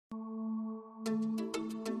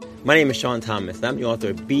My name is Sean Thomas, and I'm the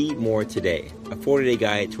author of Be More Today, a 40-day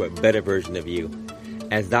guide to a better version of you.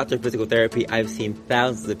 As Doctor of Physical Therapy, I've seen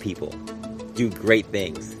thousands of people do great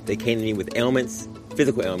things. They came to me with ailments,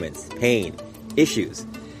 physical ailments, pain, issues,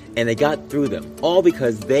 and they got through them, all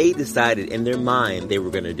because they decided in their mind they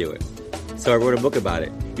were going to do it. So I wrote a book about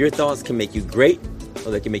it. Your thoughts can make you great,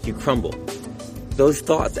 or they can make you crumble. Those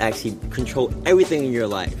thoughts actually control everything in your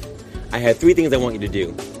life. I have 3 things I want you to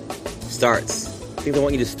do. Starts. Things I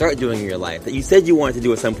want you to start doing in your life that you said you wanted to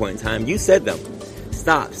do at some point in time. You said them.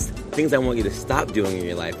 Stops. Things I want you to stop doing in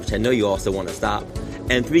your life, which I know you also want to stop.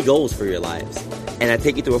 And 3 goals for your lives. And I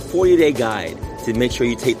take you through a 40-day guide to make sure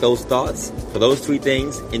you take those thoughts for those 3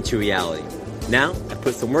 things into reality. Now, I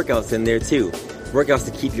put some workouts in there too. Workouts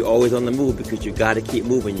to keep you always on the move because you got to keep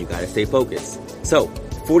moving. You got to stay focused. So,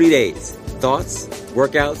 40 days. Thoughts,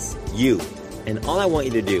 workouts, you. And all I want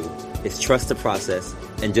you to do is trust the process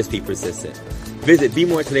and just be persistent. Visit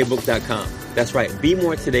BeMoreTodayBook.com. That's right,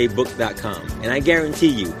 BeMoreTodayBook.com. And I guarantee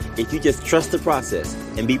you, if you just trust the process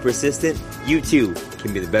and be persistent, you too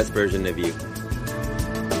can be the best version of you.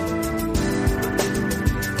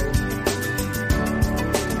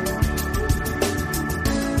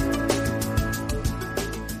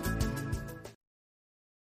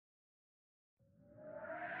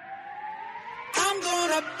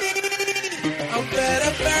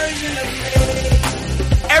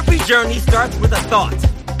 Every journey starts with a thought,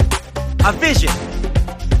 a vision,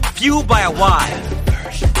 fueled by a why.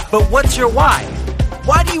 But what's your why?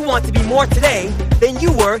 Why do you want to be more today than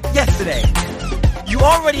you were yesterday? You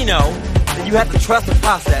already know that you have to trust the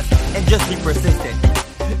process and just be persistent.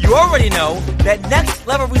 You already know that next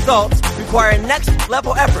level results require next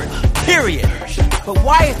level effort, period. But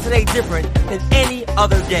why is today different than any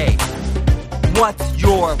other day? What's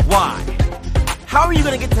your why? How are you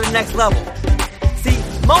going to get to the next level? See,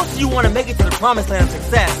 most of you want to make it to the promised land of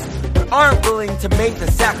success, but aren't willing to make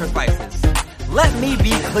the sacrifices. Let me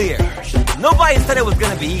be clear. Nobody said it was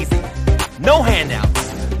going to be easy. No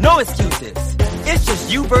handouts. No excuses. It's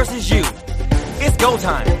just you versus you. It's go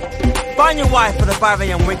time. Find your why for the 5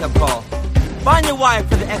 a.m. wake-up call. Find your why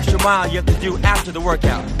for the extra mile you have to do after the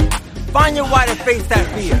workout. Find your why to face that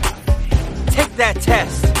fear. Take that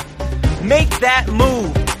test. Make that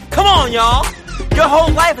move. Come on, y'all. Your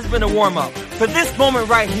whole life has been a warm-up for this moment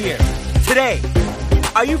right here, today.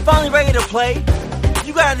 Are you finally ready to play?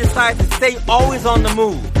 You gotta decide to stay always on the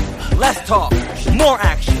move. Less talk, more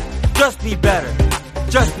action. Just be better.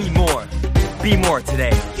 Just be more. Be more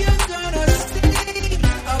today. You're gonna see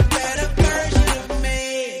a better version of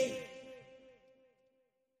me.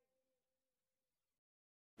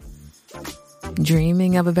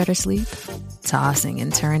 Dreaming of a better sleep? Tossing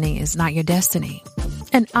and turning is not your destiny.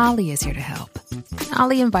 And Ollie is here to help.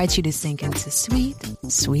 Ollie invites you to sink into sweet,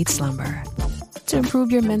 sweet slumber to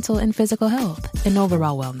improve your mental and physical health and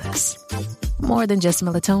overall wellness. More than just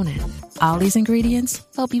melatonin, Ollie's ingredients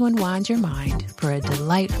help you unwind your mind for a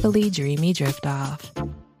delightfully dreamy drift off.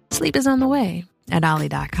 Sleep is on the way at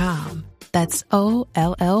Ollie.com. That's OLLY.com.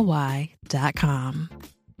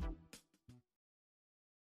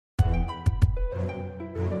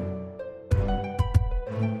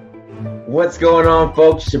 What's going on,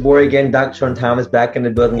 folks? It's your boy again, Dr. Sean Thomas, back in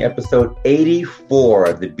the building, episode 84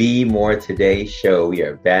 of the Be More Today show. We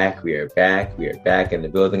are back in the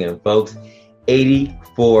building, and folks,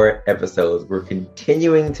 84 episodes. We're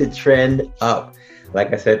continuing to trend up.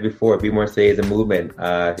 Like I said before, Be More Today is a movement.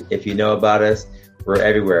 If you know about us, we're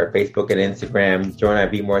everywhere, Facebook and Instagram. Join our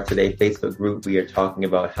Be More Today Facebook group. We are talking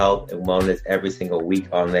about health and wellness every single week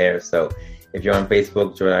on there. So if you're on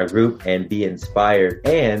Facebook, join our group and be inspired.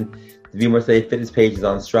 And the Be More Today fitness page is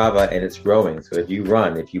on Strava, and it's growing. So if you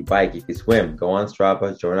run, if you bike, if you swim, go on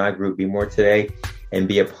Strava, join our group, Be More Today, and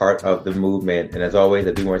be a part of the movement. And as always,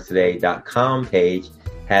 the BeMoreToday.com page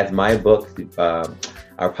has my book, our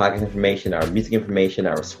podcast information, our music information,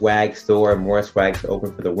 our swag store, more swag to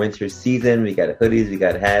open for the winter season. We got hoodies, we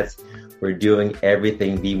got hats. We're doing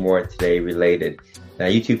everything Be More Today related. Now,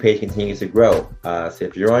 YouTube page continues to grow. So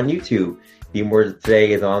if you're on YouTube, Be More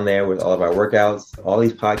Today is on there with all of our workouts. All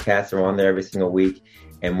these podcasts are on there every single week,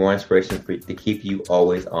 and more inspiration to keep you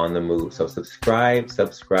always on the move. So subscribe.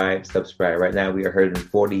 Right now we are heard in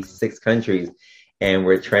 46 countries, and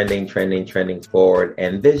we're trending forward.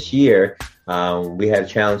 And this year, we had a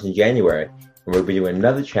challenge in January, and we'll be doing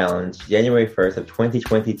another challenge January 1st of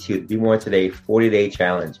 2022. The Be More Today 40-day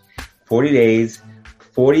challenge. 40 days,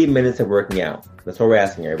 40 minutes of working out. That's what we're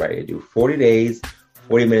asking everybody to do. 40 days,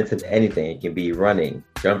 40 minutes of anything. It can be running,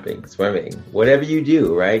 jumping, swimming, whatever you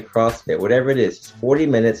do, right? CrossFit, whatever it is. Just 40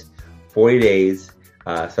 minutes, 40 days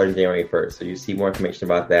starting January 1st. So you see more information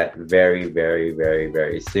about that very, very, very,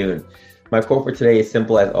 very soon. My quote for today is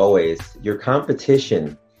simple as always. Your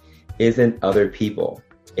competition isn't other people.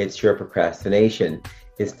 It's your procrastination.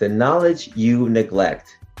 It's the knowledge you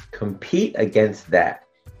neglect. Compete against that.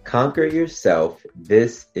 Conquer yourself.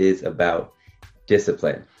 This is about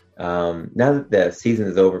discipline. Now that the season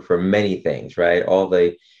is over for many things, right? All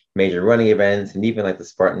the major running events and even like the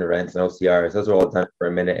Spartan events and OCRs, those are all done for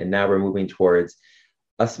a minute. And now we're moving towards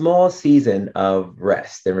a small season of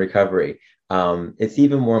rest and recovery. It's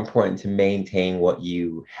even more important to maintain what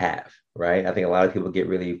you have, right? I think a lot of people get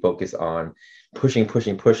really focused on pushing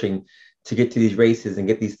to get to these races and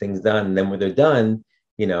get these things done. And then when they're done,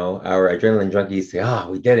 our adrenaline junkies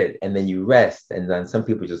say, we did it. And then you rest. And then some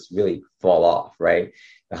people just really fall off, right?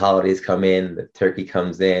 The holidays come in, the turkey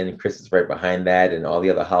comes in, Christmas right behind that, and all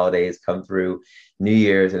the other holidays come through, New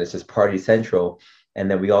Year's, and it's just party central. And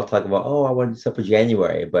then we all talk about, I want to do stuff for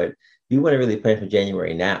January, but you want to really plan for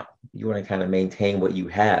January now. You want to kind of maintain what you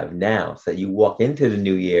have now so that you walk into the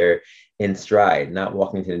new year in stride, not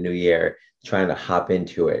walking into the new year trying to hop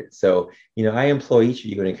into it. So, I implore each of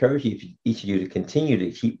you and encourage each of you to continue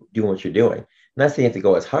to keep doing what you're doing. I'm not saying you have to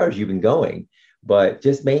go as hard as you've been going, but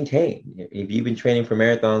just maintain. If you've been training for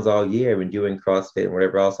marathons all year and doing CrossFit and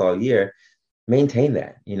whatever else all year, maintain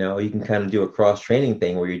that. You can kind of do a cross training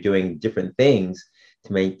thing where you're doing different things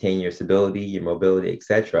to maintain your stability, your mobility,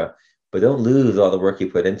 etc. But don't lose all the work you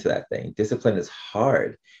put into that thing. Discipline is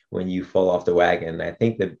hard when you fall off the wagon. And I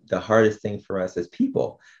think that the hardest thing for us as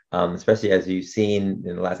people, especially as you've seen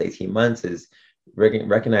in the last 18 months, is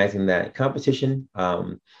recognizing that competition,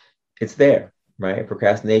 it's there, right?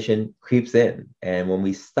 Procrastination creeps in. And when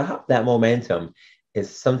we stop that momentum, it's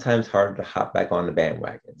sometimes harder to hop back on the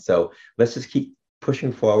bandwagon. So let's just keep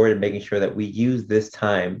pushing forward and making sure that we use this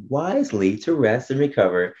time wisely to rest and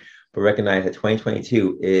recover, but recognize that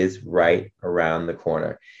 2022 is right around the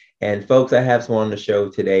corner. And folks, I have someone on the show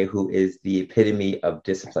today who is the epitome of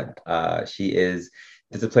discipline. She is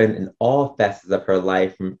disciplined in all facets of her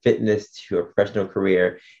life, from fitness to a professional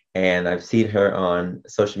career. And I've seen her on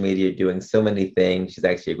social media doing so many things. She's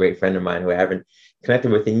actually a great friend of mine who I haven't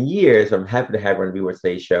connected with in years. So I'm happy to have her on Be More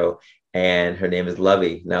Today's show. And her name is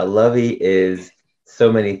Lovey. Now, Lovey is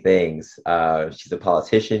so many things. She's a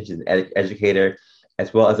politician, she's an educator,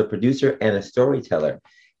 as well as a producer and a storyteller.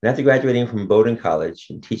 And after graduating from Bowdoin College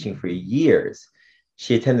and teaching for years,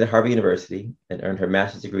 she attended Harvard University and earned her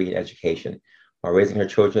master's degree in education. While raising her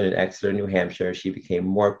children in Exeter, New Hampshire, she became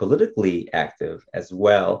more politically active as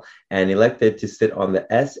well and elected to sit on the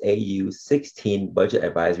SAU 16 Budget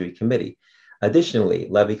Advisory Committee. Additionally,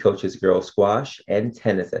 Lovey coaches girls squash and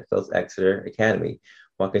tennis at Phillips Exeter Academy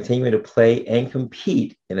while continuing to play and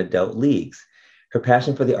compete in adult leagues. Her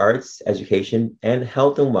passion for the arts, education, and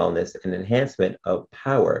health and wellness and enhancement of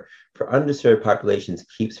power for underserved populations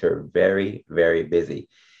keeps her very, very busy.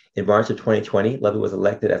 In March of 2020, Lovey was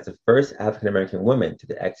elected as the first African-American woman to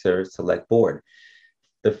the Exeter Select Board.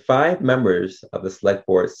 The 5 members of the Select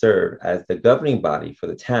Board serve as the governing body for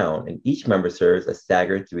the town, and each member serves a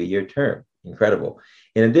staggered 3-year term. Incredible.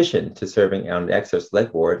 In addition to serving on the Exeter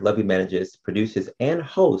Select Board, Lovey manages, produces, and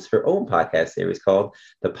hosts her own podcast series called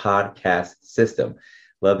The Podcast System.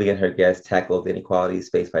 Lovey and her guests tackle the inequalities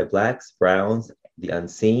faced by Blacks, Browns, the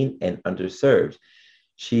unseen, and underserved.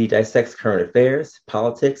 She dissects current affairs,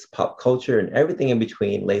 politics, pop culture, and everything in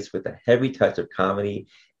between, laced with a heavy touch of comedy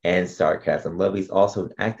and sarcasm. Lovey's also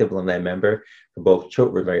an active alumni member for both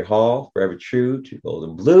Choate Rosemary Hall, Forever True to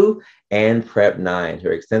Golden Blue, and Prep 9.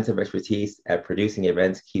 Her extensive expertise at producing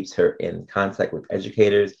events keeps her in contact with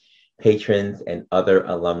educators, patrons, and other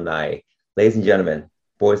alumni. Ladies and gentlemen,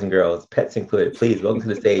 boys and girls, pets included, please welcome to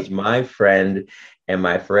the stage my friend and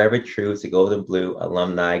my Forever True to Golden Blue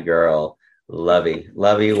alumni girl, Lovey.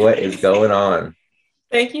 Lovey, what is going on?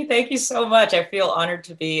 Thank you. Thank you so much. I feel honored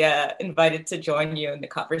to be invited to join you in the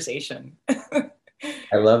conversation.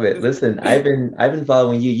 I love it. Listen, I've been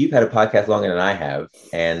following you. You've had a podcast longer than I have,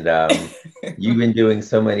 and you've been doing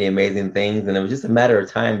so many amazing things. And it was just a matter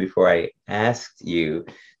of time before I asked you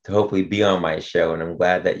to hopefully be on my show, and I'm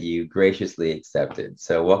glad that you graciously accepted.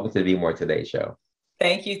 So, welcome to the Be More Today show.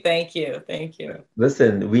 Thank you. Thank you. Thank you.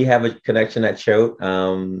 Listen, we have a connection at Choate.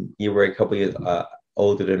 You were a couple years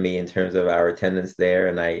older than me in terms of our attendance there,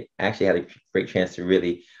 and I actually had a great chance to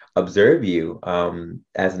really observe you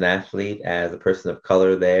as an athlete, as a person of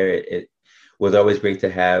color there. It was always great to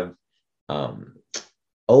have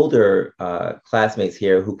older classmates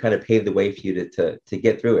here who kind of paved the way for you to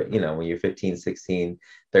get through it. When you're 15, 16,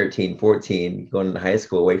 13, 14, going into high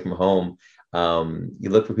school away from home, you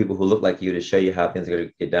look for people who look like you to show you how things are going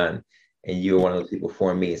to get done. and you were one of those people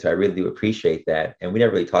for me. So I really do appreciate that. And we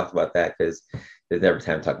never really talked about that because there's never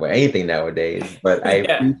time to talk about anything nowadays. But I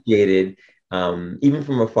Yeah. appreciated, even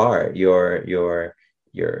from afar, your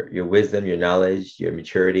wisdom, your knowledge, your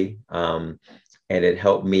maturity, and it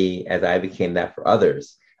helped me as I became that for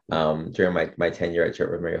others during my tenure at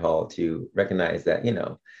Church Mary Hall to recognize that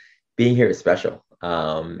being here is special.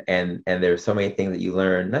 And there's so many things that you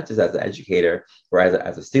learn, not just as an educator or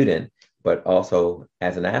as a student, but also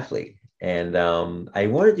as an athlete. And I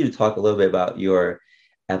wanted you to talk a little bit about your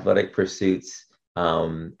athletic pursuits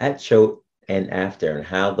at Choate and after, and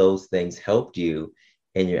how those things helped you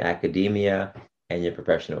in your academia and your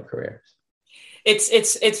professional careers.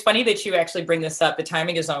 It's funny that you actually bring this up. The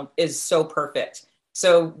timing is so perfect.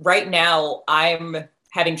 So right now I'm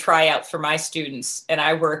having tryouts for my students, and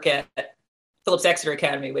I work at Phillips Exeter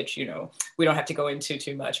Academy, which we don't have to go into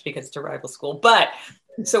too much because it's a rival school. But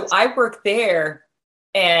so I work there,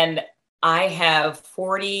 and I have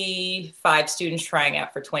 45 students trying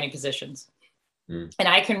out for 20 positions. And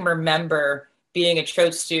I can remember being a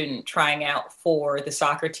Choate student trying out for the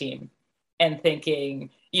soccer team and thinking,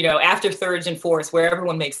 after thirds and fourths, where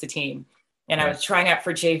everyone makes the team. And I was trying out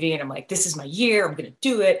for JV, and I'm like, this is my year. I'm going to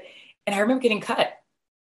do it. And I remember getting cut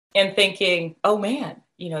and thinking, oh man,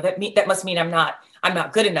 that must mean I'm not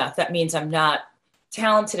good enough. That means I'm not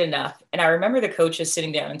talented enough. And I remember the coaches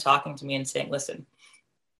sitting down and talking to me and saying, listen,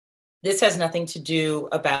 this has nothing to do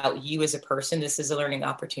about you as a person. This is a learning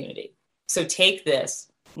opportunity. So take this,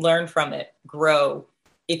 learn from it, grow.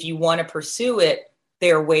 If you want to pursue it,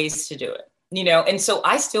 there are ways to do it, And so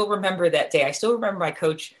I still remember that day. I still remember my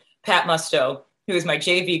coach, Pat Musto, who was my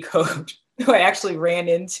JV coach, who I actually ran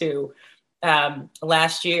into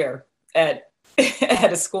last year at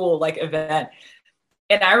a school event.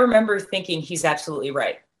 And I remember thinking, he's absolutely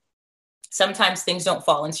right. Sometimes things don't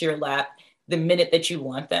fall into your lap the minute that you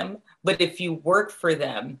want them, but if you work for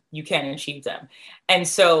them, you can achieve them. And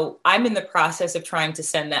so I'm in the process of trying to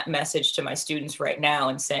send that message to my students right now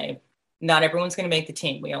and say, not everyone's going to make the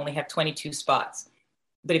team. We only have 22 spots.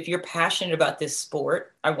 But if you're passionate about this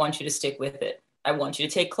sport, I want you to stick with it. I want you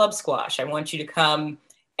to take club squash. I want you to come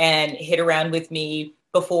and hit around with me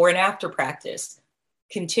before and after practice.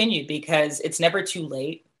 Continue, because it's never too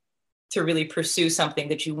late to really pursue something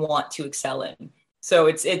that you want to excel in. So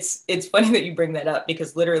it's funny that you bring that up,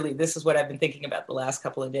 because literally this is what I've been thinking about the last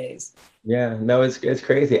couple of days. Yeah, no, it's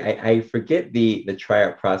crazy. I forget the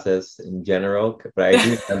tryout process in general, but I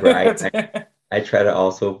do remember I tried it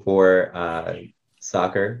also for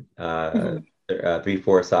soccer,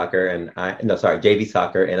 3-4 soccer, and JV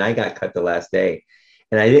soccer, and I got cut the last day,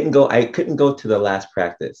 and I couldn't go to the last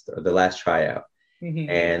practice or the last tryout.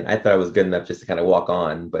 And I thought I was good enough just to kind of walk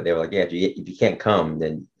on, but they were like, yeah, if you can't come,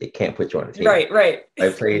 then it can't put you on the team. Right. I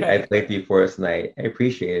played 3-4 and I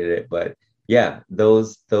appreciated it, but yeah,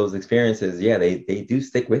 those experiences, yeah, they do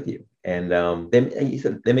stick with you, and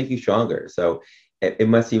they make you stronger. So it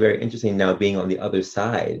must be very interesting now being on the other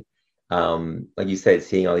side. Like you said,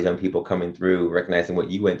 seeing all these young people coming through, recognizing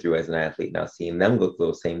what you went through as an athlete, now seeing them go through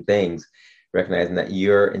those same things, recognizing that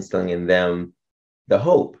you're instilling in them the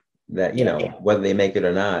hope that, whether they make it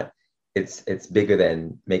or not, it's bigger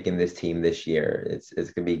than making this team this year. It's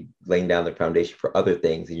going to be laying down the foundation for other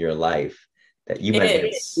things in your life that you might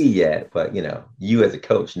not see yet, but you as a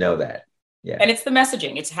coach know that. Yeah. And it's the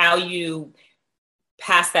messaging. It's how you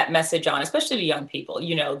pass that message on, especially to young people.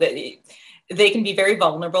 That they can be very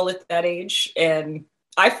vulnerable at that age. And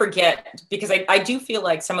I forget, because I do feel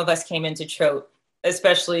like some of us came into Choate,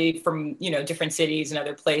 especially from, different cities and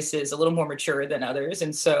other places, a little more mature than others.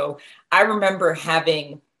 And so I remember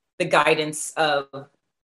having the guidance of,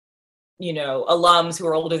 alums who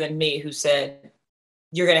are older than me who said,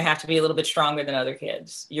 you're going to have to be a little bit stronger than other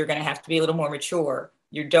kids. You're going to have to be a little more mature.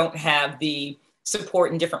 You don't have the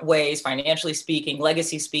support in different ways, financially speaking,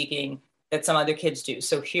 legacy speaking, that some other kids do.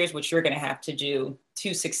 So here's what you're going to have to do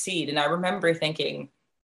to succeed. And I remember thinking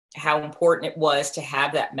how important it was to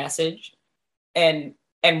have that message. And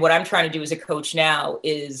what I'm trying to do as a coach now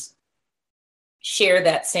is share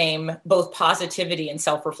that same both positivity and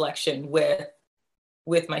self-reflection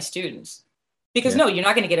with my students. Because no, you're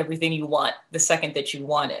not going to get everything you want the second that you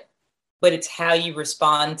want it, but it's how you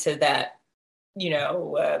respond to that,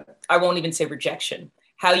 I won't even say rejection,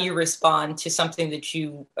 how you respond to something that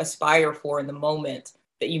you aspire for in the moment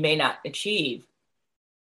that you may not achieve.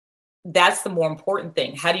 That's the more important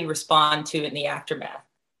thing. How do you respond to it in the aftermath?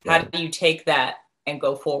 How do you take that and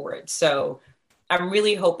go forward? So I'm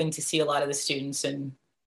really hoping to see a lot of the students, and,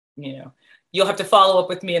 you'll have to follow up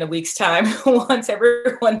with me in a week's time once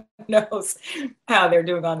everyone knows how they're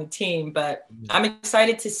doing on the team. But I'm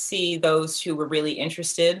excited to see those who were really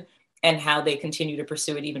interested and how they continue to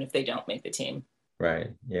pursue it even if they don't make the team.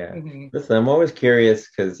 Right. Yeah. Mm-hmm. Listen, I'm always curious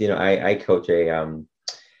because, I coach a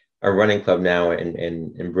running club now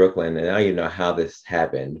in Brooklyn, and I don't even know how this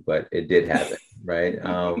happened, but it did happen, right?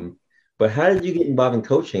 But how did you get involved in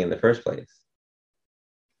coaching in the first place?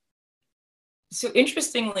 So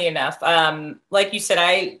interestingly enough, like you said,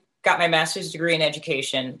 I got my master's degree in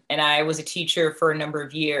education, and I was a teacher for a number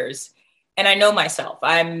of years. And I know myself.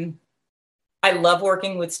 I love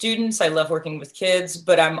working with students. I love working with kids,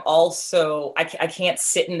 but I'm also, I can't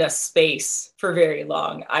sit in a space for very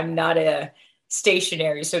long. I'm not a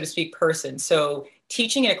stationary, so to speak, person. So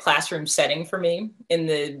teaching in a classroom setting for me in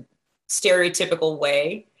the stereotypical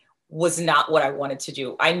way was not what I wanted to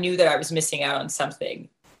do. I knew that I was missing out on something.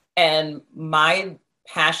 And my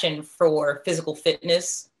passion for physical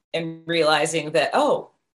fitness and realizing that,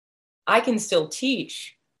 oh, I can still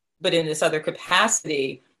teach, but in this other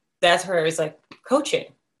capacity, that's where I was like, coaching.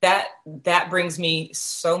 That brings me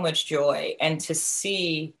so much joy. And to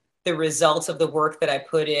see the results of the work that I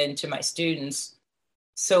put into my students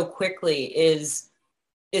so quickly is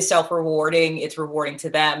self-rewarding. It's rewarding to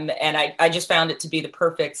them. And I just found it to be the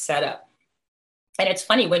perfect setup. And it's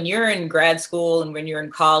funny, when you're in grad school and when you're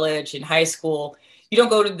in college and high school, you don't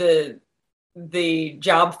go to the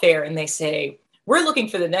job fair and they say, we're looking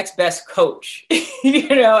for the next best coach.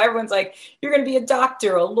 Everyone's like, you're going to be a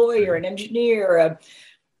doctor, a lawyer, an engineer,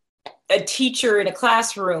 a teacher in a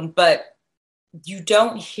classroom. But you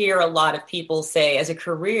don't hear a lot of people say, as a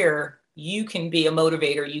career, you can be a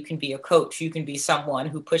motivator, you can be a coach, you can be someone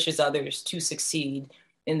who pushes others to succeed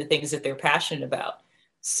in the things that they're passionate about.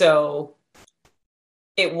 So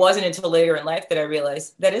it wasn't until later in life that I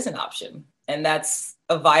realized that is an option, and that's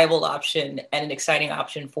a viable option and an exciting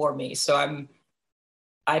option for me. So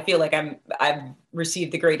I feel like I've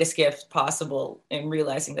received the greatest gift possible in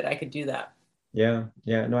realizing that I could do that. Yeah.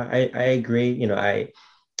 No, I agree.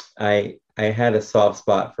 I had a soft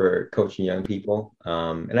spot for coaching young people.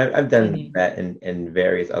 And I've done that in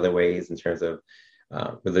various other ways in terms of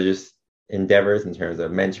religious endeavors, in terms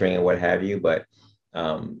of mentoring and what have you. But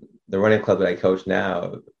the running club that I coach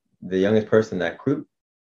now, the youngest person in that group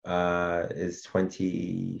is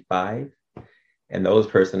 25. And the oldest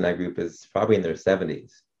person in that group is probably in their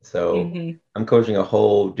 70s. So I'm coaching a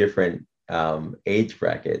whole different age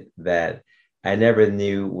bracket that I never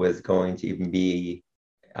knew was going to even be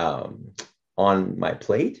on my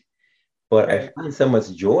plate. But right. I find so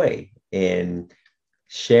much joy in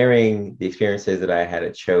sharing the experiences that I had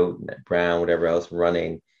at Choate, at Brown, whatever else,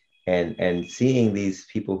 running, and seeing these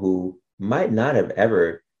people who might not have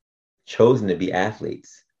ever chosen to be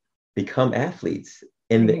athletes become athletes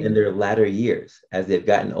in their latter years as they've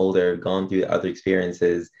gotten older, gone through other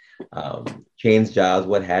experiences, changed jobs,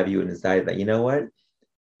 what have you, and decided that, you know what,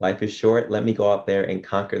 life is short. Let me go out there and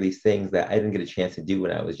conquer these things that I didn't get a chance to do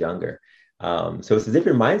when I was younger. So it's a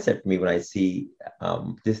different mindset for me when I see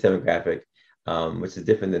this demographic, which is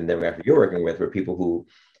different than the demographic you're working with, where people who,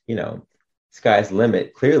 sky's the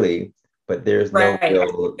limit clearly, but there's no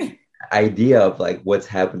real idea of like what's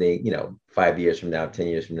happening, 5 years from now, 10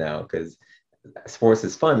 years from now, because sports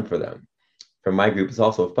is fun for them. For my group, it's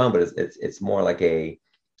also fun, but it's more like a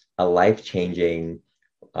life-changing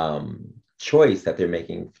choice that they're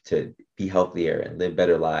making to be healthier and live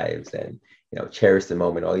better lives and cherish the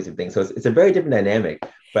moment, all these things. So it's a very different dynamic.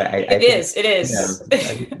 But it is.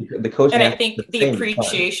 The coaching, and I think the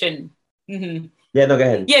appreciation. Yeah, no, go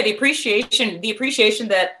ahead. Yeah, the appreciation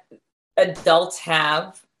that adults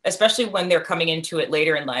have, especially when they're coming into it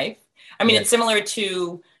later in life. I mean, it's similar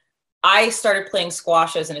to, I started playing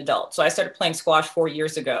squash as an adult. So I started playing squash 4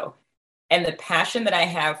 years ago. And the passion that I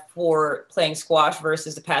have for playing squash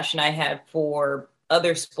versus the passion I had for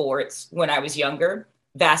other sports when I was younger,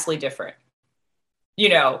 vastly different.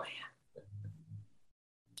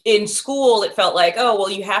 In school, it felt like, oh, well,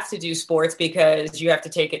 you have to do sports because you have to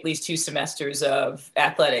take at least 2 semesters of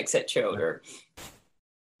athletics at Choate. Or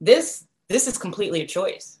this is completely a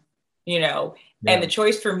choice, And the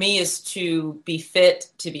choice for me is to be fit,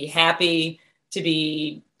 to be happy, to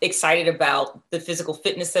be excited about the physical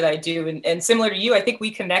fitness that I do. And similar to you, I think we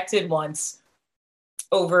connected once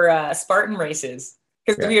over Spartan races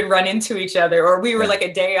because we had run into each other, or we were like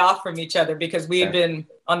a day off from each other because we had been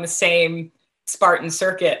on the same Spartan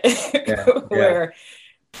circuit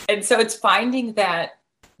and so it's finding that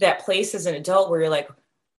place as an adult where you're like,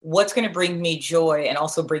 what's going to bring me joy and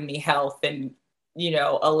also bring me health and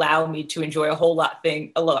allow me to enjoy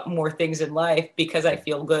a lot more things in life because I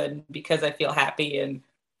feel good, because I feel happy. And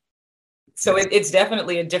so it's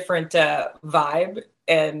definitely a different vibe,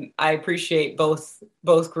 and I appreciate both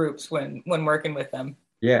groups when working with them.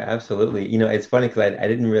 Yeah, absolutely. It's funny because I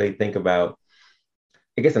didn't really think about,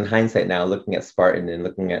 I guess in hindsight now, looking at Spartan and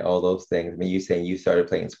looking at all those things. I mean, you saying you started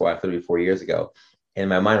playing sport 4 years ago. In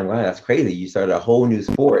my mind, I'm like, wow, that's crazy. You started a whole new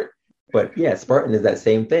sport. But yeah, Spartan is that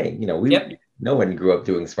same thing. Yep. No one grew up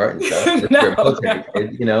doing Spartan stuff. We're a No, military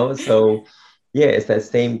no. kid. So yeah, it's that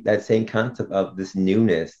same concept of this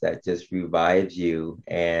newness that just revives you.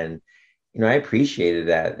 And I appreciated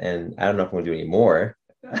that. And I don't know if I'm gonna do any more,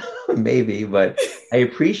 maybe, but I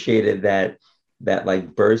appreciated that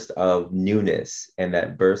like burst of newness and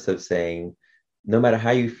that burst of saying, no matter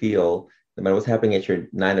how you feel, no matter what's happening at your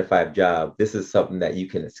 9 to 5 job, this is something that you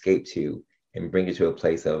can escape to and bring you to a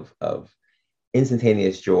place of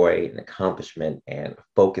instantaneous joy and accomplishment and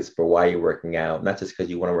focus for why you're working out, not just because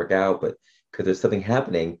you want to work out, but because there's something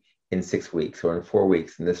happening in 6 weeks or in 4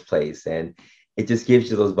 weeks in this place. And it just gives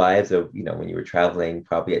you those vibes of, when you were traveling,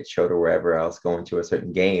 probably at Choate or wherever else, going to a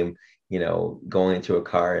certain game, going into a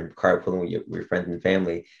car and carpooling with your friends and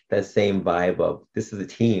family, that same vibe of this is a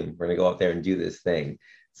team. We're going to go out there and do this thing.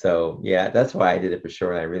 So yeah, that's why I did it for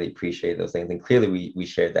sure. And I really appreciate those things. And clearly we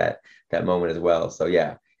shared that moment as well. So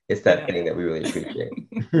yeah, it's that Yeah. thing that we really appreciate.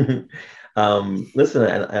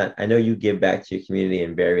 Listen, I know you give back to your community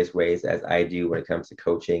in various ways, as I do when it comes to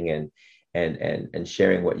coaching and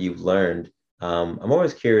sharing what you've learned. I'm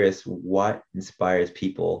always curious what inspires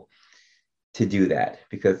people to do that,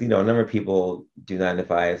 because a number of people do 9 to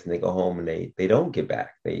 5s and they go home and they don't give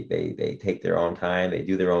back. They take their own time, they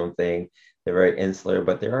do their own thing. They're very insular,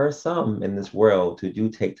 but there are some in this world who do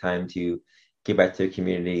take time to give back to their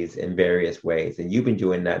communities in various ways. And you've been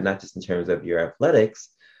doing that not just in terms of your athletics,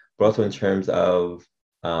 but also in terms of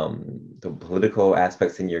the political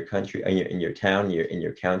aspects in your country, in your town, in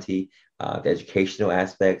your county, the educational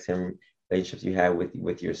aspects and relationships you have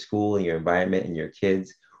with your school and your environment and your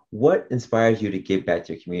kids. What inspires you to give back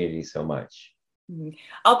to your community so much? Mhm.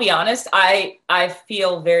 I'll be honest, I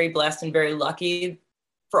feel very blessed and very lucky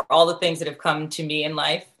for all the things that have come to me in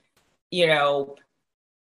life. You know,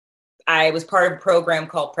 I was part of a program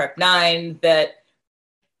called Prep 9 that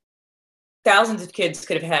thousands of kids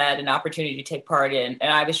could have had an opportunity to take part in,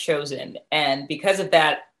 and I was chosen. And because of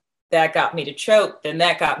that, that got me to Choate, then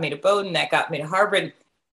that got me to Bowdoin, that got me to Harvard.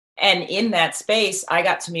 And in that space, I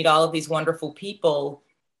got to meet all of these wonderful people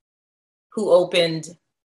who opened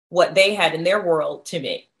what they had in their world to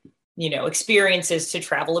me. Experiences to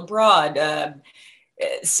travel abroad,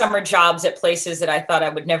 summer jobs at places that I thought I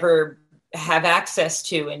would never have access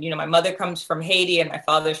to. And, my mother comes from Haiti and my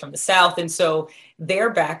father's from the South. And so their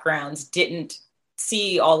backgrounds didn't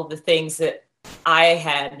see all of the things that I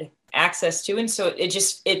had access to. And so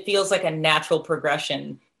it feels like a natural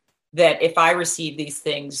progression that if I receive these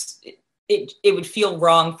things, it would feel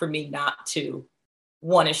wrong for me not to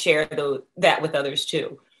want to share that with others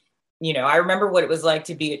too. I remember what it was like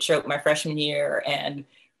to be at Choate my freshman year, and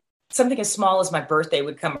something as small as my birthday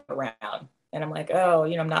would come around. And I'm like, oh,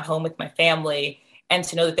 I'm not home with my family. And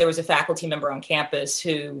to know that there was a faculty member on campus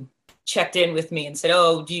who checked in with me and said,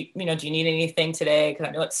 oh, do you need anything today? Because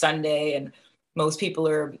I know it's Sunday and most people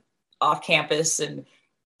are off campus, and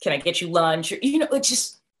can I get you lunch? Or, it's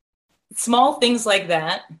just small things like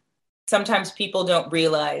that. Sometimes people don't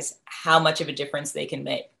realize how much of a difference they can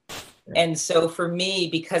make. Yeah. And so for me,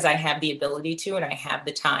 because I have the ability to, and I have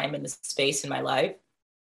the time and the space in my life,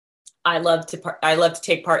 I love to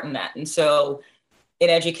take part in that. And so in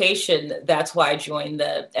education, that's why I joined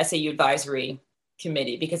the SAU advisory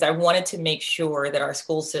committee, because I wanted to make sure that our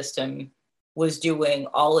school system was doing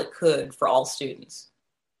all it could for all students.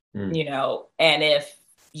 And if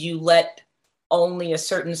you let only a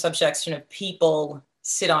certain subsection of people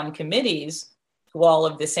sit on committees who all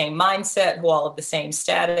of the same mindset, who all of the same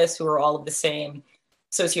status, who are all of the same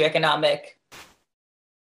socioeconomic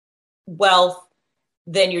wealth,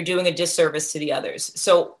 then you're doing a disservice to the others.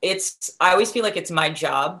 So I always feel like it's my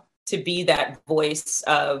job to be that voice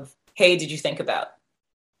of, hey, did you think about?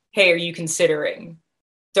 Hey, are you considering?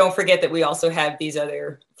 Don't forget that we also have these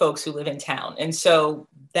other folks who live in town. And so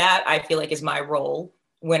that I feel like is my role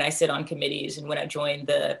when I sit on committees and when I join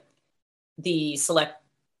the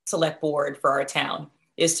select board for our town,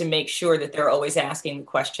 is to make sure that they're always asking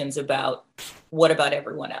questions about what about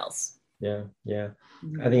everyone else. Yeah.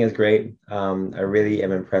 I think it's great. I really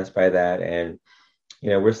am impressed by that. And,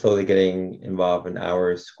 we're slowly getting involved in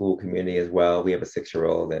our school community as well. We have a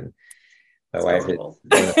 6-year-old, and my wife is one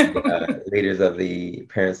of the leaders of the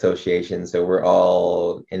parent association. So we're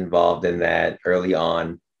all involved in that early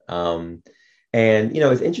on. And,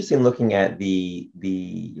 it's interesting looking at the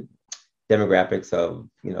demographics of,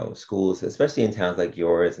 schools, especially in towns like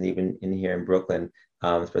yours and even in here in Brooklyn,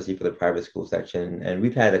 especially for the private school section. And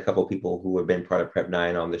we've had a couple people who have been part of Prep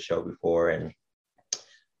 9 on the show before, and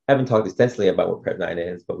haven't talked extensively about what Prep 9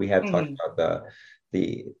 is, but we have talked about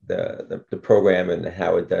the program and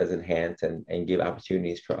how it does enhance and give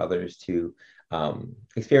opportunities for others to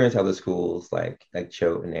experience other schools like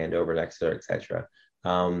Choate and Andover, Exeter, etc.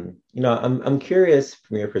 I'm curious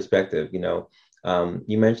from your perspective. You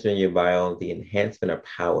mentioned in your bio the enhancement of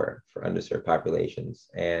power for underserved populations,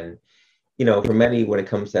 and for many, when it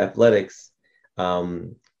comes to athletics,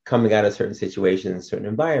 coming out of certain situations, certain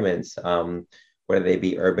environments, whether they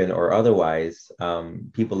be urban or otherwise,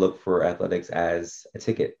 people look for athletics as a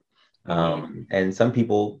ticket. And some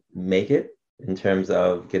people make it in terms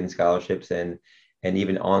of getting scholarships and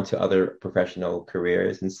even on to other professional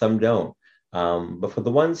careers, and some don't. But for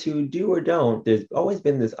the ones who do or don't, there's always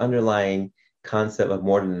been this underlying concept of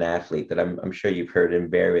more than an athlete that I'm sure you've heard in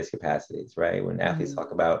various capacities, right? When athletes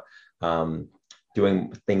talk about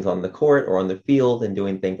doing things on the court or on the field and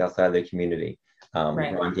doing things outside of their community.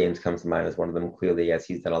 Right. LeBron James comes to mind as one of them, clearly, as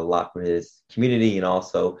he's done a lot for his community and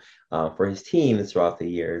also for his teams throughout the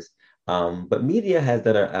years. But media has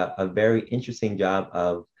done a very interesting job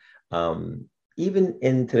of, even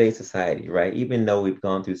in today's society, right? Even though we've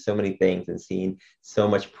gone through so many things and seen so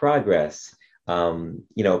much progress,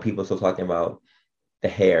 people still talking about the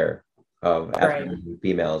hair of African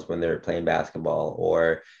females when they're playing basketball,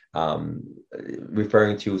 or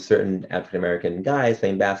referring to certain African American guys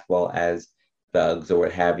playing basketball as thugs or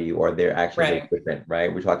what have you, or their actions are different,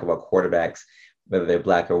 right? We're talking about quarterbacks, whether they're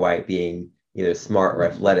black or white, being either smart or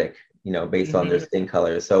athletic, based on their skin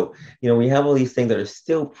color. So, we have all these things that are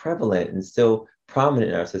still prevalent and still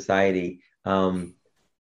prominent in our society.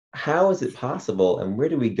 How is it possible, and where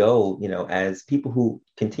do we go, as people who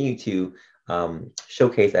continue to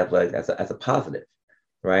showcase athletics as a positive,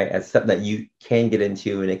 right? As something that you can get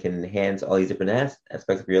into and it can enhance all these different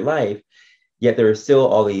aspects of your life. Yet there are still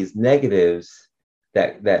all these negatives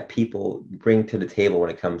that people bring to the table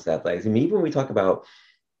when it comes to athletics. I mean, even when we talk about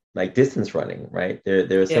like distance running, right?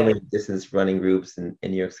 There are so many distance running groups in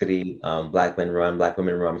New York City, Black Men Run, Black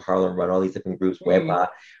Women Run, Harlem Run, all these different groups, Weba,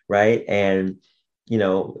 right? And,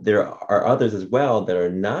 there are others as well that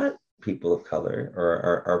are not people of color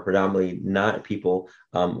or are predominantly not people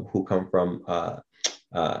who come from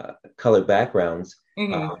colored backgrounds,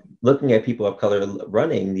 looking at people of color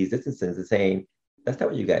running these distances and saying, that's not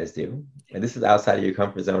what you guys do. And this is outside of your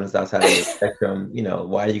comfort zone. It's outside of your spectrum.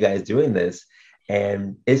 Why are you guys doing this?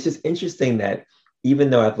 And it's just interesting that even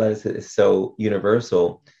though athletics is so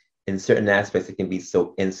universal, in certain aspects, it can be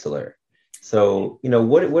so insular. So,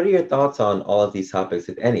 what are your thoughts on all of these topics,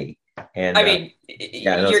 if any? And I mean,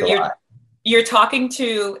 you're talking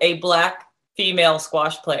to a Black female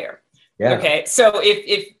squash player. Yeah. Okay. So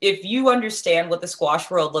if you understand what the squash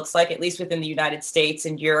world looks like, at least within the United States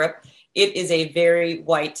and Europe, it is a very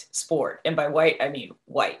white sport. And by white, I mean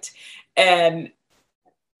white. And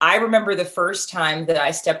I remember the first time that I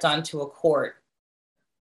stepped onto a court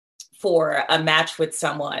for a match with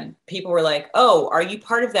someone, people were like, oh, are you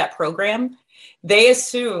part of that program? They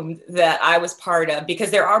assumed that I was part of, because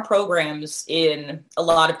there are programs in a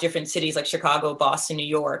lot of different cities like Chicago, Boston, New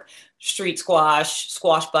York, street squash,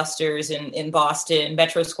 squash busters in Boston,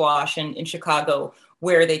 metro squash in Chicago,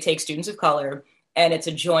 where they take students of color, and it's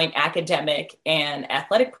a joint academic and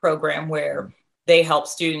athletic program where they help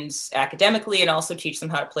students academically and also teach them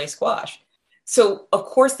how to play squash. So of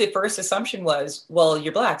course the first assumption was, well,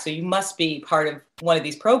 you're Black, so you must be part of one of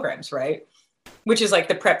these programs, right? Which is like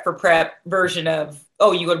the prep for prep version of,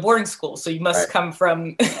 oh, you go to boarding school, so you must come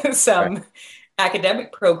from some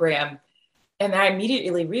academic program. And I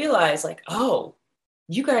immediately realized, like, oh,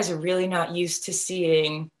 you guys are really not used to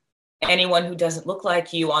seeing anyone who doesn't look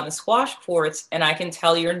like you on the squash courts. And I can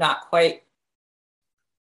tell you're not quite,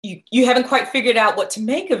 you haven't quite figured out what to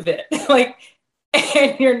make of it. Like,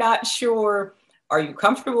 and you're not sure, are you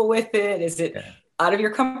comfortable with it? Is it out of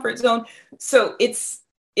your comfort zone? So it's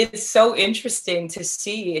so interesting to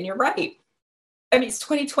see. And you're right. I mean, it's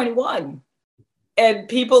 2021 and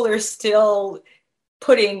people are still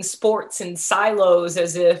putting sports in silos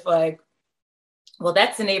as if like, well,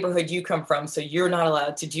 that's the neighborhood you come from, so you're not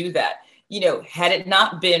allowed to do that. Had it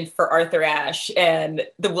not been for Arthur Ashe and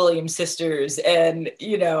the Williams sisters and,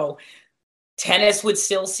 tennis would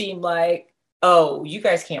still seem like, oh, you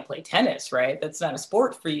guys can't play tennis, right? That's not a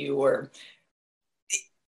sport for you.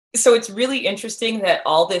 So it's really interesting that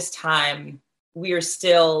all this time we are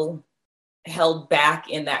still held back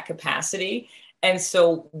in that capacity. And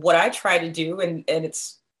so what I try to do, and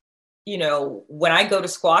it's, when I go to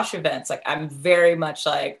squash events, like I'm very much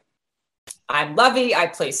like, I'm Lovey. I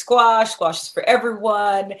play squash. Squash is for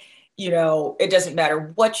everyone. It doesn't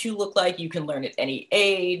matter what you look like. You can learn at any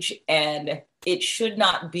age. And it should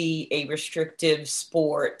not be a restrictive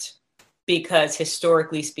sport because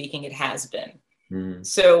historically speaking, it has been.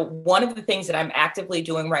 So one of the things that I'm actively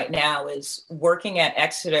doing right now is working at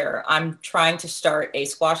Exeter. I'm trying to start a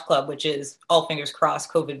squash club, which is, all fingers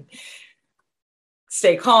crossed, COVID,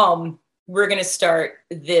 stay calm. We're going to start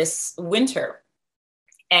this winter.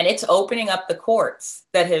 And it's opening up the courts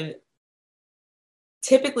that have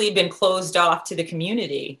typically been closed off to the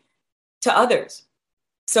community to others.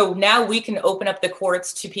 So now we can open up the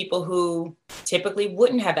courts to people who typically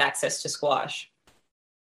wouldn't have access to squash.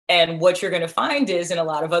 And what you're going to find is in a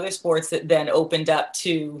lot of other sports that then opened up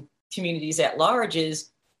to communities at large is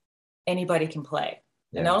anybody can play.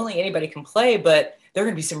 Yeah. And not only anybody can play, but there are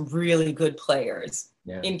going to be some really good players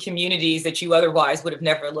in communities that you otherwise would have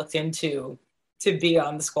never looked into to be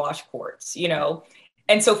on the squash courts,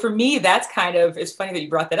 And so for me, that's it's funny that you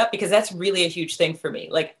brought that up because that's really a huge thing for me.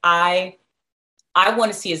 Like I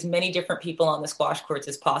want to see as many different people on the squash courts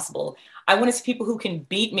as possible. I want to see people who can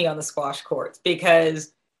beat me on the squash courts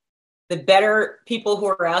because the better people who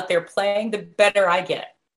are out there playing, the better I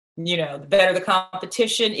get. The better the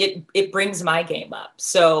competition, it brings my game up.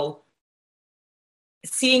 So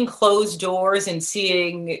seeing closed doors and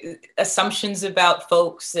seeing assumptions about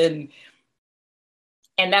folks and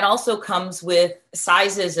that also comes with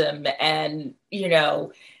sizeism and,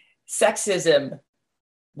 sexism.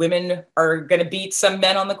 Women are going to beat some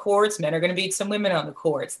men on the courts. Men are going to beat some women on the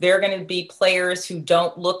courts. They're going to be players who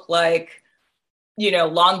don't look like,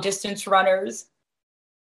 long distance runners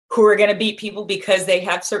who are going to beat people because they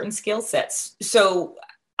have certain skill sets. So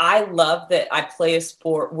I love that I play a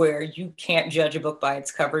sport where you can't judge a book by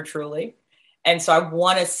its cover, truly. And so I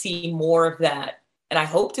want to see more of that. And I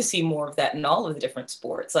hope to see more of that in all of the different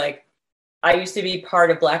sports. Like I used to be part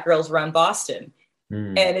of Black Girls Run Boston.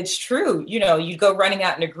 And it's true. You go running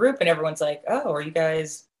out in a group and everyone's like, oh, are you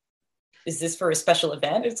guys, is this for a special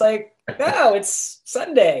event? It's like, no, it's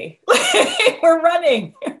Sunday. We're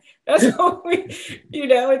running. That's what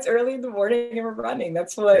it's early in the morning and we're running.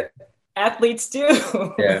 That's what athletes do.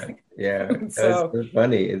 Yeah. So it's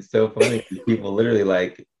funny. It's so funny. People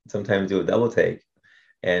literally sometimes do a double take.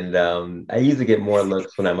 And I usually get more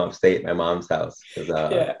looks when I'm upstate at my mom's house because,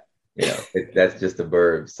 that's just the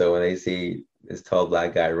burbs. So when they see this tall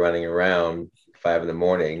Black guy running around 5 a.m.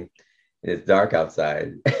 and it's dark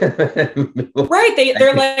outside. Right.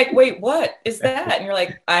 They're like, wait, what is that? And you're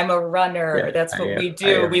like, I'm a runner. Yeah, that's what we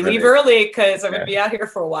do. We leave early because I'm going to be out here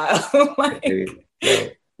for a while.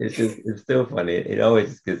 It's still funny. It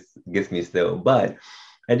always gets me still, but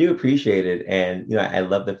I do appreciate it. And, I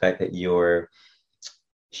love the fact that you're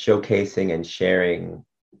showcasing and sharing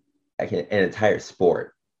an entire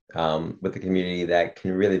sport with the community that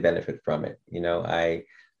can really benefit from it.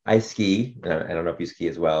 I ski, and I don't know if you ski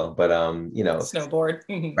as well, but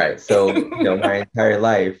snowboard. Right. So, my entire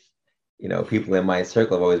life, people in my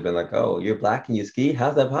circle have always been like, oh, you're Black and you ski?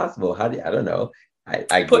 How's that possible? I don't know.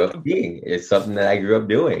 I grew up skiing. It's something that I grew up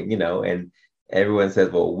doing, and everyone says,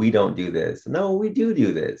 well, we don't do this. No, we do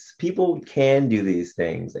this. People can do these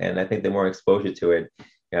things. And I think the more exposure to it,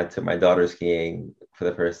 I took my daughter skiing for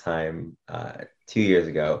the first time 2 years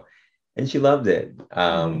ago. And she loved it.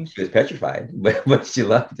 She was petrified, but she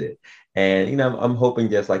loved it. And, I'm hoping,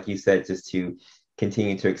 just like you said, just to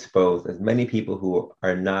continue to expose as many people who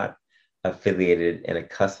are not affiliated and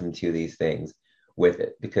accustomed to these things with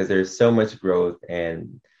it, because there's so much growth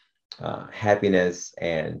and happiness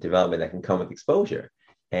and development that can come with exposure.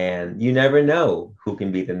 And you never know who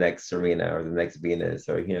can be the next Serena or the next Venus,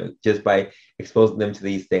 or, just by exposing them to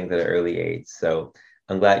these things at an early age. So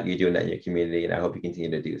I'm glad you're doing that in your community, and I hope you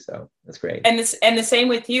continue to do so. That's great. And the same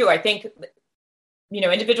with you. I think,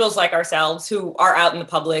 individuals like ourselves who are out in the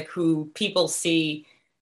public, who people see,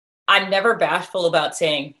 I'm never bashful about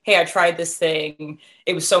saying, hey, I tried this thing.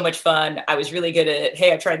 It was so much fun. I was really good at it.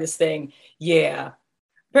 Hey, I tried this thing. Yeah.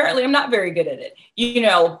 Apparently I'm not very good at it,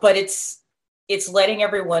 but it's letting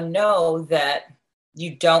everyone know that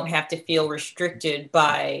you don't have to feel restricted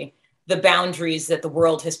by the boundaries that the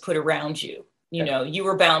world has put around you. You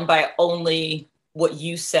were bound by only what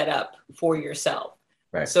you set up for yourself.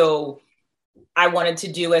 Right. So I wanted to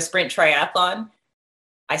do a sprint triathlon.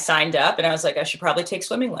 I signed up and I was like, I should probably take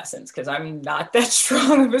swimming lessons because I'm not that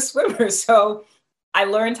strong of a swimmer. So I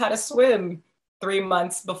learned how to swim 3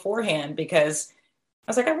 months beforehand because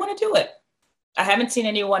I was like, I want to do it. I haven't seen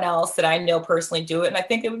anyone else that I know personally do it. And I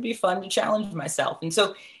think it would be fun to challenge myself. And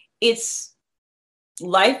so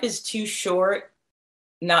life is too short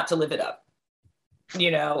not to live it up.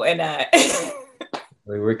 And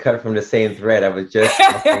We were cut from the same thread. I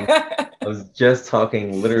was just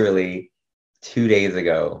talking literally 2 days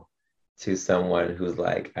ago to someone who's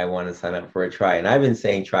like, I want to sign up for a try. And I've been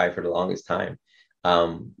saying try for the longest time.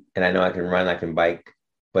 And I know I can run, I can bike,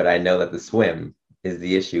 but I know that the swim is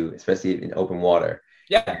the issue, especially in open water.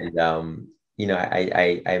 Yeah. And,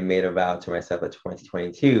 I made a vow to myself that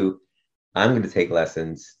 2022, I'm going to take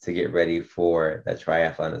lessons to get ready for that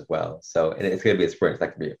triathlon as well. So, and it's going to be a sprint. It's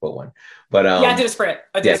not going to be a full one, but Yeah, I did a sprint.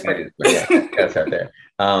 I did a sprint. yeah, gotta start there.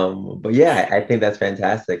 But yeah, I think that's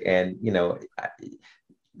fantastic. And,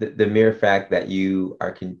 the mere fact that you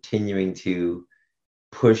are continuing to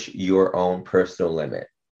push your own personal limit,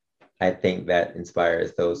 I think that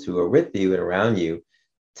inspires those who are with you and around you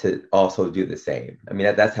to also do the same. I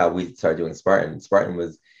mean, that's how we started doing Spartan. Spartan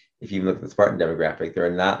was, if you look at the Spartan demographic, there are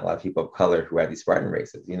not a lot of people of color who have these Spartan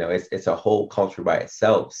races. It's a whole culture by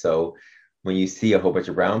itself. So when you see a whole bunch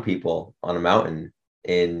of brown people on a mountain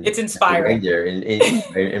it's inspiring.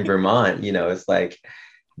 In Vermont, it's like,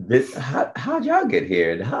 this, how'd y'all get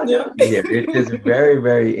here? How'd y'all get here? It's just very,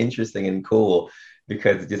 very interesting and cool,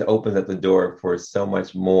 because it just opens up the door for so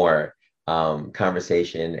much more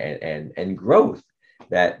conversation and growth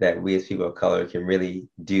that we as people of color can really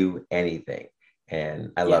do anything.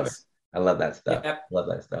 And I love it. I love that stuff. Yep. Love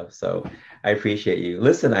that stuff. So I appreciate you.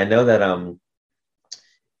 Listen, I know that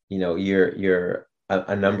you're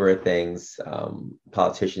a number of things,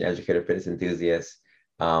 politician, educator, fitness enthusiast.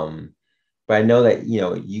 But I know that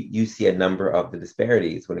you see a number of the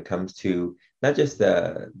disparities when it comes to not just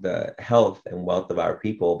the health and wealth of our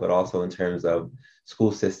people, but also in terms of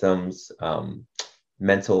school systems,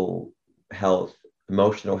 mental health,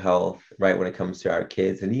 emotional health, right? When it comes to our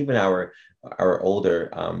kids and even our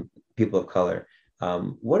older people of color.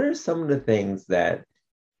 What are some of the things that,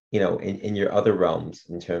 in your other realms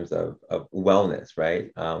in terms of wellness,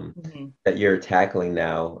 right? That you're tackling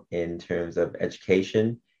now in terms of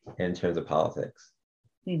education and in terms of politics?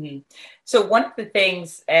 So one of the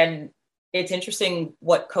things, and it's interesting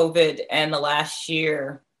what COVID and the last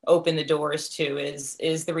year opened the doors to,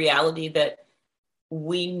 is the reality that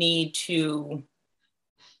we need to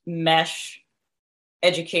mesh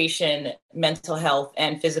education, mental health,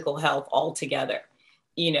 and physical health all together.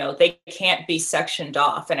 They can't be sectioned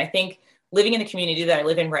off. And I think living in the community that I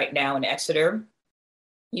live in right now in Exeter,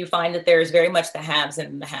 you find that there's very much the haves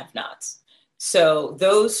and the have-nots. So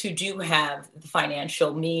those who do have the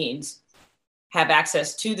financial means have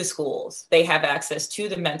access to the schools. They have access to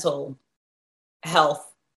the mental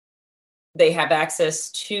health. They have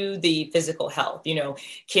access to the physical health.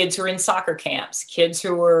 Kids who are in soccer camps, kids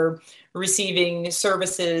who are receiving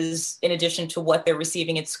services in addition to what they're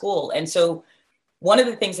receiving at school. And so one of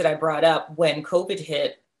the things that I brought up when COVID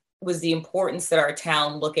hit was the importance that our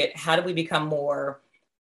town look at how do we become more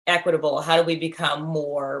equitable? How do we become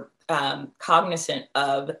more cognizant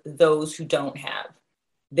of those who don't have?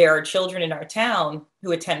 There are children in our town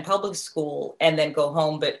who attend public school and then go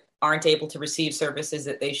home, but aren't able to receive services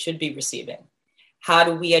that they should be receiving. How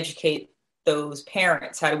do we educate those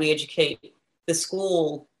parents? How do we educate the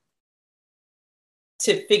school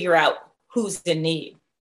to figure out who's in need?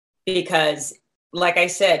 Because like I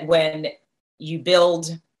said, when you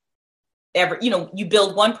build you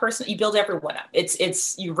build one person, you build everyone up.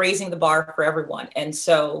 It's you raising the bar for everyone. And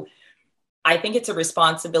so I think it's a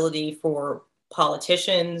responsibility for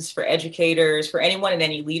politicians, for educators, for anyone in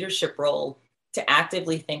any leadership role to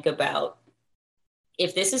actively think about,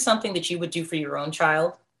 if this is something that you would do for your own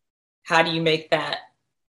child, how do you make that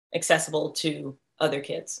accessible to other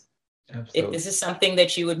kids? Absolutely. If this is something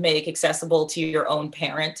that you would make accessible to your own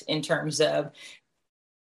parent in terms of,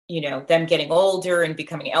 them getting older and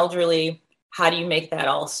becoming elderly, how do you make that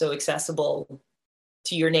also accessible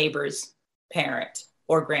to your neighbor's parent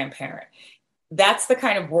or grandparent? That's the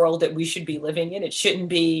kind of world that we should be living in. It shouldn't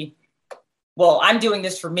be, well, I'm doing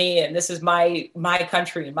this for me and this is my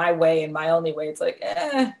country and my way and my only way. It's like,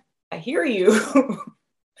 I hear you.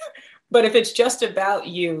 But if it's just about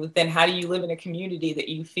you, then how do you live in a community that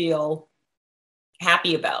you feel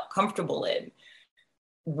happy about, comfortable in?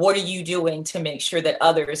 What are you doing to make sure that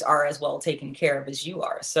others are as well taken care of as you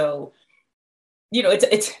are? So,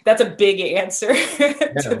 that's a big answer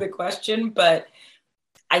to the question, but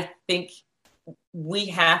I think we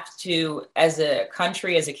have to, as a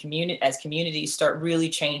country, as communities, start really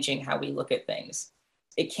changing how we look at things.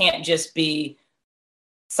 It can't just be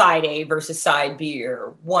side A versus side B,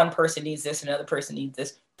 or one person needs this, another person needs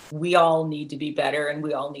this. We all need to be better, and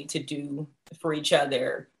we all need to do for each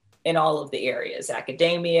other in all of the areas: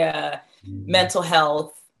 academia, mental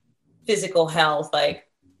health, physical health. Like,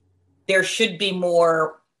 there should be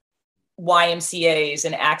more YMCAs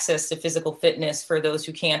and access to physical fitness for those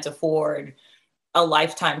who can't afford a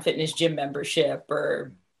lifetime fitness gym membership,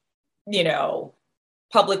 or, you know,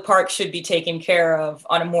 public parks should be taken care of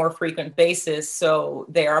on a more frequent basis. So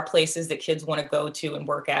there are places that kids want to go to and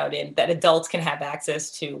work out in that adults can have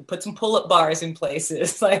access to. Put some pull-up bars in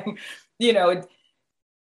places, like, you know,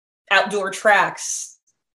 outdoor tracks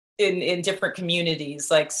in different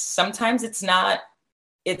communities. Like sometimes it's not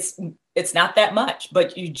that much,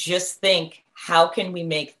 but you just think, how can we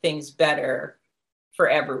make things better for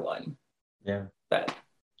everyone? Yeah. But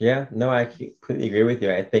Yeah, no, I completely agree with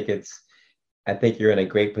you. I think you're in a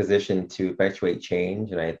great position to effectuate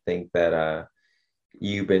change. And I think that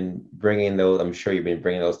you've been bringing those, I'm sure you've been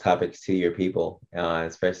bringing those topics to your people,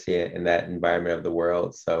 especially in that environment of the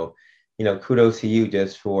world. So, you know, kudos to you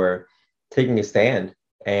just for taking a stand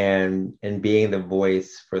and being the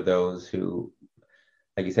voice for those who,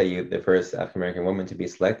 like you said, you're the first African-American woman to be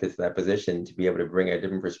selected to that position, to be able to bring a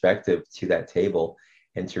different perspective to that table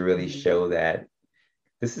and to really show that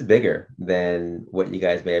this is bigger than what you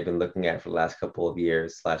guys may have been looking at for the last couple of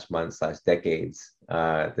years, /months,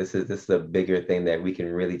 /decades. This is a bigger thing that we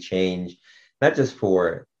can really change, not just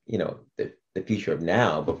for, you know, the future of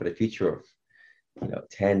now, but for the future of, you know,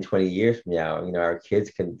 10, 20 years from now. You know, our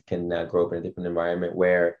kids can grow up in a different environment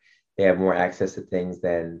where they have more access to things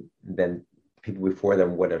than people before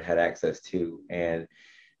them would have had access to. And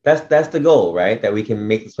that's the goal, right? That we can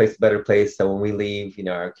make this place a better place. So when we leave, you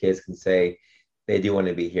know, our kids can say, they do want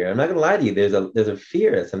to be here. I'm not gonna lie to you. There's a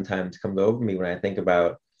fear that sometimes comes over me when I think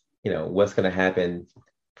about, you know, what's gonna happen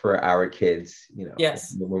for our kids, you know,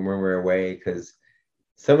 yes, when we're away, because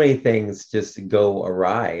so many things just go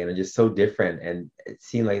awry and are just so different. And it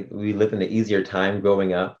seemed like we lived in an easier time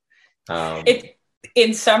growing up. It,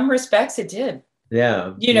 in some respects, it did.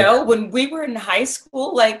 Yeah. You know, when we were in high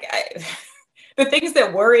school, like the things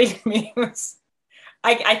that worried me was,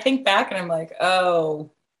 I think back and I'm like,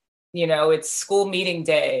 oh, you know, it's school meeting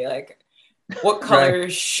day. Like, what color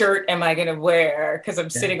shirt am I going to wear? Because I'm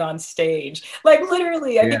sitting on stage. Like,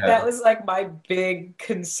 literally, I think that was like my big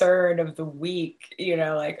concern of the week. You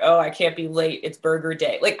know, like, oh, I can't be late. It's burger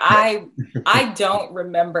day. Like, I don't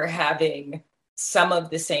remember having some of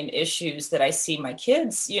the same issues that I see my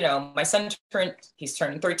kids. You know, my son he's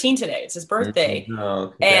turning 13 today. It's his birthday.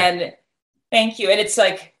 Oh, and thank you. And it's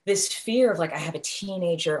like this fear of like, I have a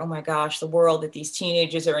teenager. Oh my gosh, the world that these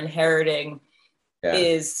teenagers are inheriting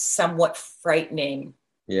is somewhat frightening.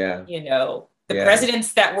 Yeah. You know, the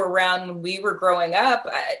presidents that were around when we were growing up,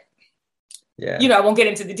 you know, I won't get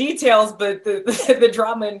into the details, but the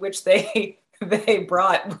drama in which they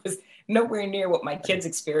brought was nowhere near what my kids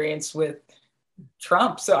experienced with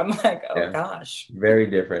Trump. So I'm like, oh gosh. Very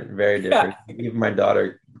different, very different. Even my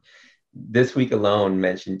daughter this week alone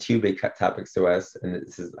mentioned two big topics to us, and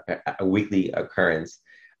this is a weekly occurrence.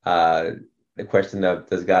 The question of,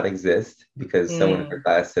 does God exist? Because someone in her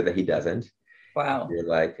class said that he doesn't. Wow. You're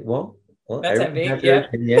like, well, that's everyone has their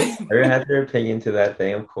opinion. Everyone has their opinion to that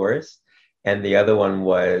thing, of course. And the other one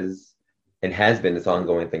was, and has been this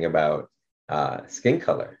ongoing thing about skin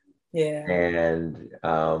color. Yeah.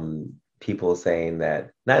 And people saying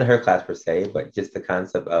that, not in her class per se, but just the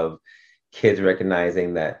concept of kids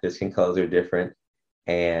recognizing that their skin colors are different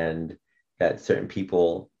and that certain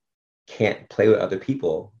people can't play with other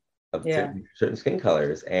people of certain skin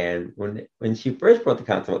colors. And when she first brought the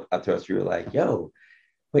concept up to us, we were like, yo,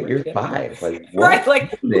 wait, you're 5. Like, what? Right,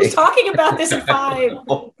 like, who's talking about this at 5?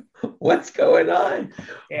 What's going on?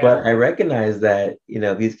 Yeah. But I recognize that, you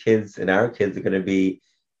know, these kids and our kids are going to be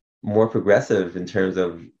more progressive in terms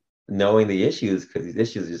of knowing the issues, because these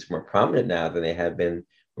issues are just more prominent now than they have been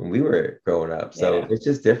when we were growing up. So it's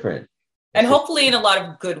just different. And hopefully in a lot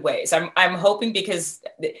of good ways. I'm hoping, because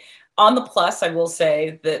on the plus, I will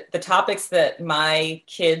say that the topics that my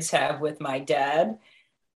kids have with my dad,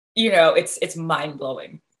 you know, it's mind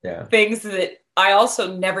blowing. Yeah. Things that I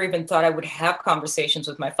also never even thought I would have conversations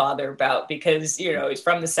with my father about, because, you know, he's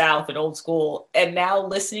from the South and old school. And now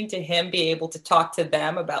listening to him be able to talk to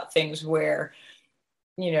them about things where,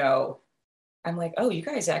 you know, I'm like, oh, you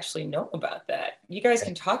guys actually know about that. You guys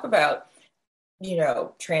can talk about, you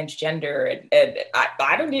know, transgender. And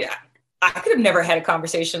I don't need, I could have never had a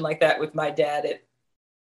conversation like that with my dad at,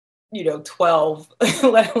 you know, 12,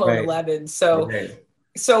 let alone 11. So,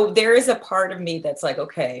 so there is a part of me that's like,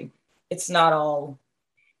 okay, it's not all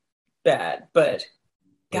bad, but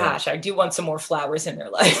gosh, I do want some more flowers in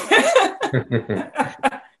their life.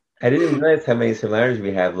 I didn't realize how many similarities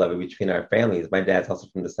we have, Lovey, between our families. My dad's also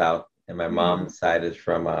from the South, and my mom's side is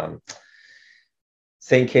from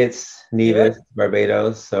St. Kitts, Nevis,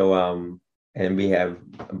 Barbados. So and we have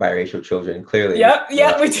biracial children. Clearly, Yep,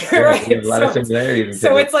 yeah, we do, right? we have a lot of similarities.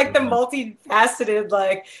 So it's like the multifaceted,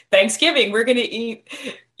 like Thanksgiving, we're gonna eat,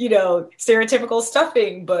 stereotypical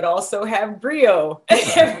stuffing, but also have brio.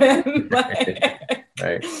 And then,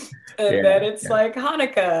 Right. And then it's like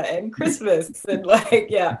Hanukkah and Christmas, and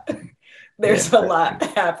there's a lot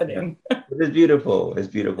happening. It's beautiful. It's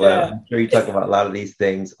beautiful. I'm sure you talk about a lot of these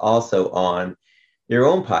things also on your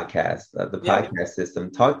own podcast, the podcast system.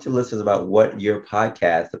 Talk to listeners about what your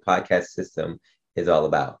podcast, the podcast system, is all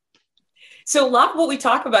about. So a lot of what we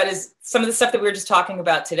talk about is some of the stuff that we were just talking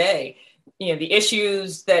about today. The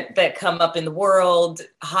issues that come up in the world,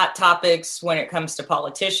 hot topics when it comes to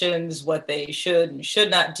politicians, what they should and should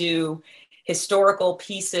not do, historical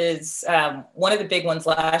pieces. One of the big ones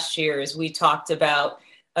last year is we talked about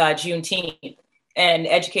Juneteenth and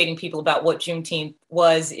educating people about what Juneteenth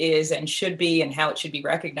was, is, and should be, and how it should be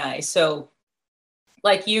recognized. So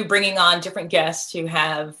like you, bringing on different guests who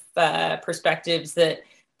have perspectives that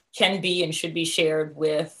can be and should be shared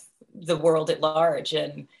with the world at large.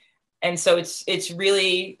 And so it's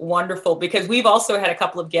really wonderful, because we've also had a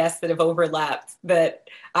couple of guests that have overlapped that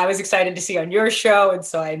I was excited to see on your show. And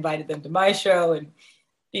so I invited them to my show. And,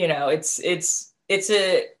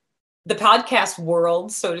 the podcast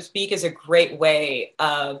world, so to speak, is a great way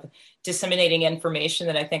of disseminating information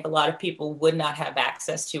that I think a lot of people would not have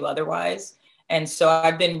access to otherwise. And so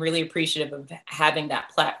I've been really appreciative of having that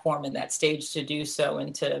platform and that stage to do so,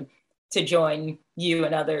 and to join you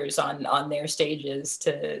and others on their stages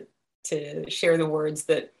to share the words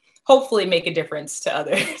that hopefully make a difference to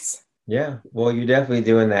others. Yeah, well, you're definitely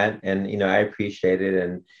doing that. And, I appreciate it.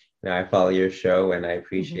 And, I follow your show, and I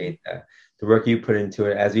appreciate the work you put into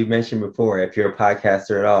it. As we mentioned before, if you're a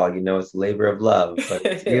podcaster at all, it's a labor of love, but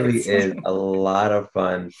it really is a lot of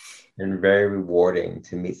fun and very rewarding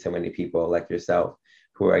to meet so many people like yourself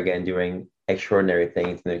who are, again, doing extraordinary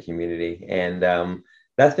things in their community. And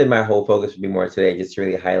that's been my whole focus for Be More today, just to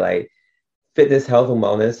really highlight fitness, health, and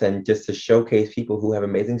wellness, and just to showcase people who have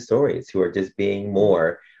amazing stories, who are just being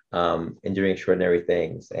more and doing extraordinary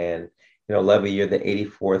things. And, Lovey, you're the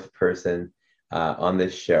 84th person on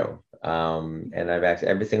this show. And I've asked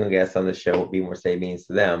every single guest on the show what Be More Today means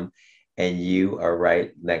to them, and you are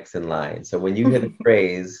right next in line. So when you hear the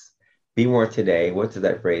phrase Be More Today, what does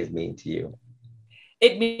that phrase mean to you?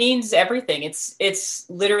 It means everything. It's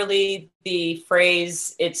literally the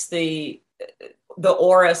phrase, it's the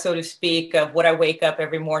aura, so to speak, of what I wake up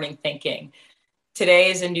every morning thinking.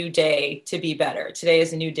 Today is a new day to be better. Today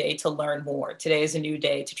is a new day to learn more. Today is a new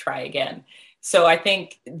day to try again. So I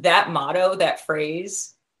think that motto, that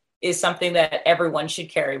phrase, is something that everyone should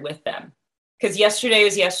carry with them, because yesterday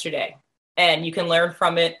is yesterday, and you can learn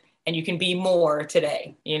from it, and you can be more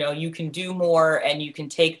today. You can do more, and you can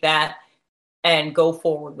take that and go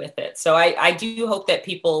forward with it. So I do hope that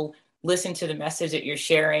people listen to the message that you're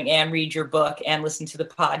sharing, and read your book, and listen to the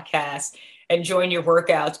podcast, and join your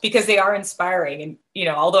workouts, because they are inspiring. And,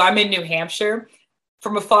 although I'm in New Hampshire,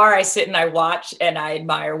 from afar, I sit and I watch and I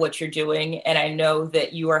admire what you're doing. And I know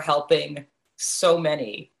that you are helping so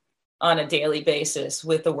many on a daily basis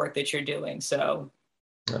with the work that you're doing. So,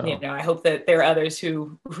 I hope that there are others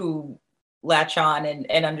who latch on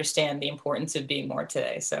and understand the importance of being more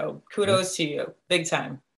today. So kudos to you, big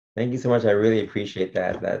time. Thank you so much. I really appreciate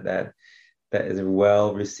that. That is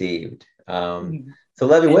well received. So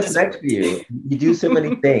Lovey, what's next for you? You do so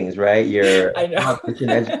many things, right? You're a competition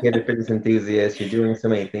educator, fitness enthusiast. You're doing so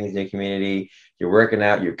many things in your community. You're working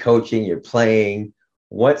out, you're coaching, you're playing.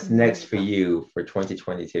 What's next for you for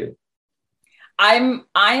 2022?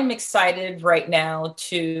 I'm excited right now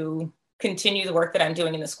to continue the work that I'm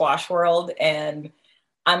doing in the squash world. And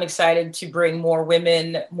I'm excited to bring more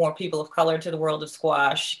women, more people of color to the world of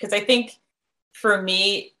squash. Because I think for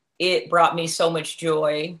me, it brought me so much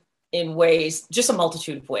joy in ways, just a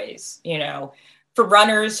multitude of ways, for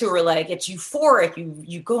runners who are like, it's euphoric.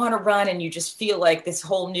 You go on a run and you just feel like this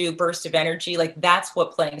whole new burst of energy. Like, that's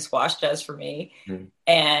what playing squash does for me.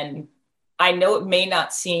 And I know it may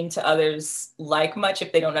not seem to others like much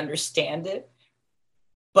if they don't understand it.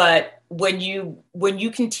 But when you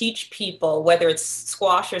can teach people, whether it's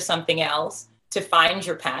squash or something else, to find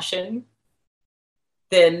your passion,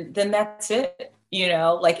 then that's it.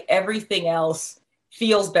 Like, everything else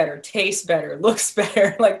feels better, tastes better, looks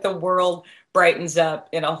better. Like, the world brightens up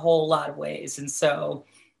in a whole lot of ways. And so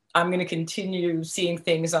I'm going to continue seeing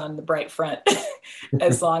things on the bright front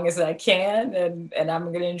as long as I can. And I'm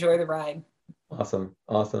going to enjoy the ride. Awesome.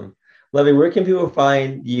 Lovey, where can people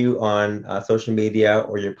find you on social media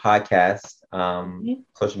or your podcast,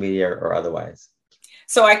 social media or otherwise?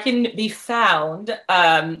 So I can be found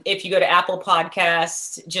if you go to Apple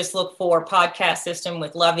Podcasts, just look for Podcast System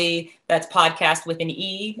with Lovey. That's podcast with an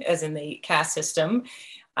E, as in the cast system.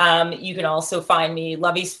 You can also find me,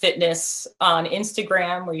 Lovey's Fitness, on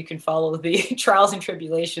Instagram, where you can follow the trials and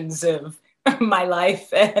tribulations of my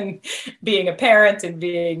life and being a parent and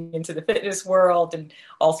being into the fitness world, and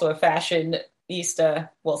also a fashionista,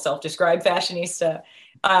 well, self-described fashionista.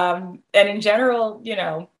 And in general, you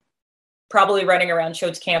know, probably running around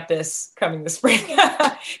Choate's campus coming this spring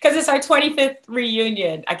because it's our 25th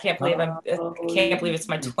reunion. I can't believe it's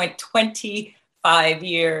my 25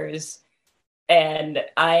 years. And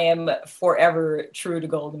I am forever true to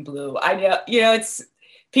gold and blue. I know, you know, it's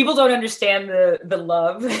people don't understand the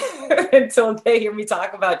love until they hear me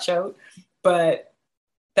talk about Choate. But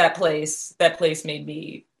that place made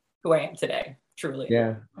me who I am today, truly.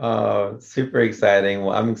 Yeah. Super exciting.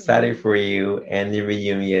 Well, I'm excited for you and the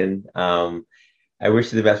reunion. I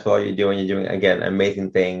wish you the best for all you're doing. You're doing, again,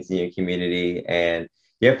 amazing things in your community. And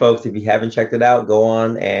yeah, folks, if you haven't checked it out, go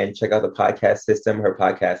on and check out the Podcast System. Her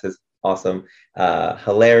podcast is awesome,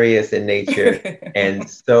 hilarious in nature, and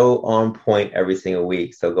so on point every single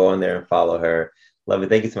week. So go on there and follow her. Lovey,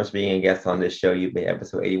 thank you so much for being a guest on this show. You've been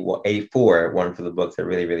episode 84, one for the books. I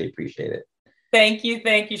really, really appreciate it. Thank you,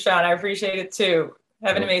 Sean. I appreciate it too.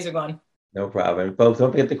 Have an amazing one. No problem. Folks,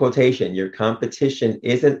 don't forget the quotation. Your competition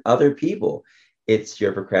isn't other people. It's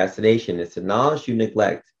your procrastination. It's the knowledge you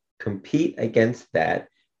neglect. Compete against that.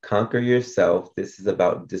 Conquer yourself. This is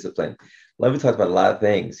about discipline. Lovey talked about a lot of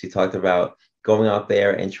things. She talked about going out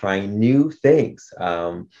there and trying new things,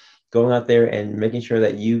 going out there and making sure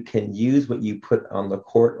that you can use what you put on the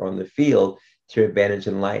court or on the field to your advantage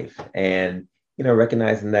in life. And, you know,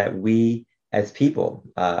 recognizing that we as people,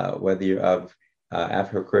 whether you're of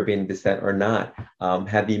Afro-Caribbean descent or not,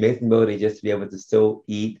 have the amazing ability just to be able to still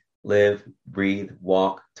eat, live, breathe,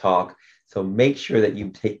 walk, talk. So make sure that you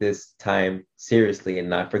take this time seriously and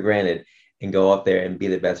not for granted, and go out there and be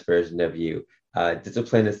the best version of you.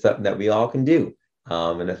 Discipline is something that we all can do.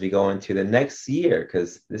 And as we go into the next year,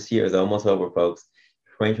 because this year is almost over, folks,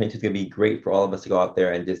 2022 is going to be great for all of us to go out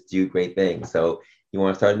there and just do great things. So you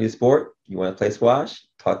want to start a new sport? You want to play squash?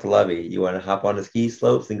 Talk to Lovey. You want to hop on the ski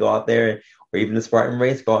slopes and go out there, or even the Spartan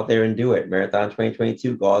race, go out there and do it. Marathon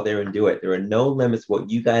 2022, go out there and do it. There are no limits what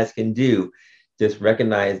you guys can do. Just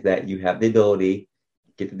recognize that you have the ability,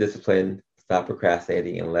 get the discipline, stop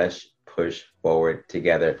procrastinating, and let's push forward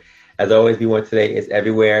together. As always, Be More Today is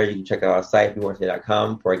everywhere. You can check out our site,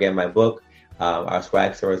 BeMoreToday.com, for, again, my book. Our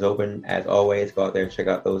swag store is open, as always. Go out there and check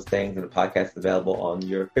out those things. And the podcast is available on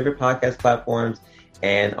your favorite podcast platforms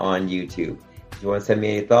and on YouTube. If you want to send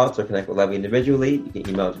me any thoughts or connect with Lovey individually, you can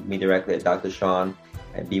email me directly at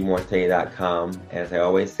drshawn@BeMoreToday.com. And as I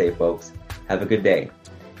always say, folks, have a good day.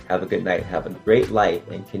 Have a good night. Have a great life.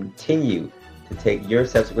 And continue to take your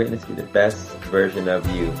steps of greatness to be the best version of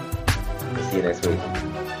you. See you next week.